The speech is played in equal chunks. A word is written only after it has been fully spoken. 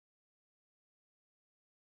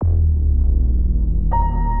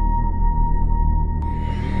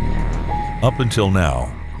Up until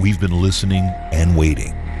now, we've been listening and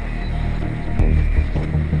waiting.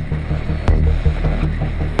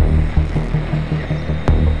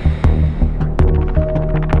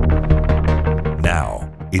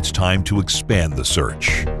 Now, it's time to expand the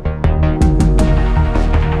search.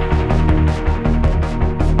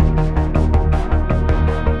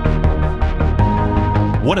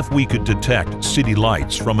 What if we could detect city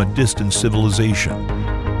lights from a distant civilization?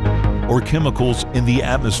 Or chemicals in the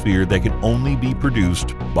atmosphere that can only be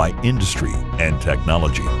produced by industry and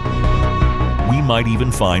technology? We might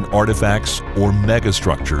even find artifacts or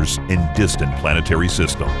megastructures in distant planetary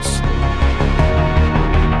systems.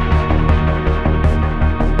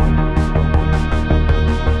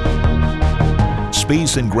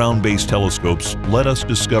 Space and ground-based telescopes let us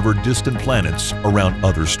discover distant planets around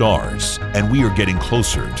other stars, and we are getting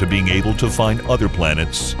closer to being able to find other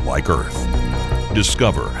planets like Earth.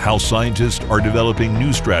 Discover how scientists are developing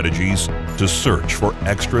new strategies to search for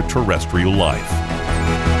extraterrestrial life.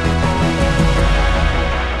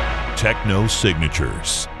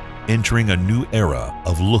 Technosignatures, entering a new era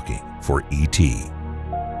of looking for ET.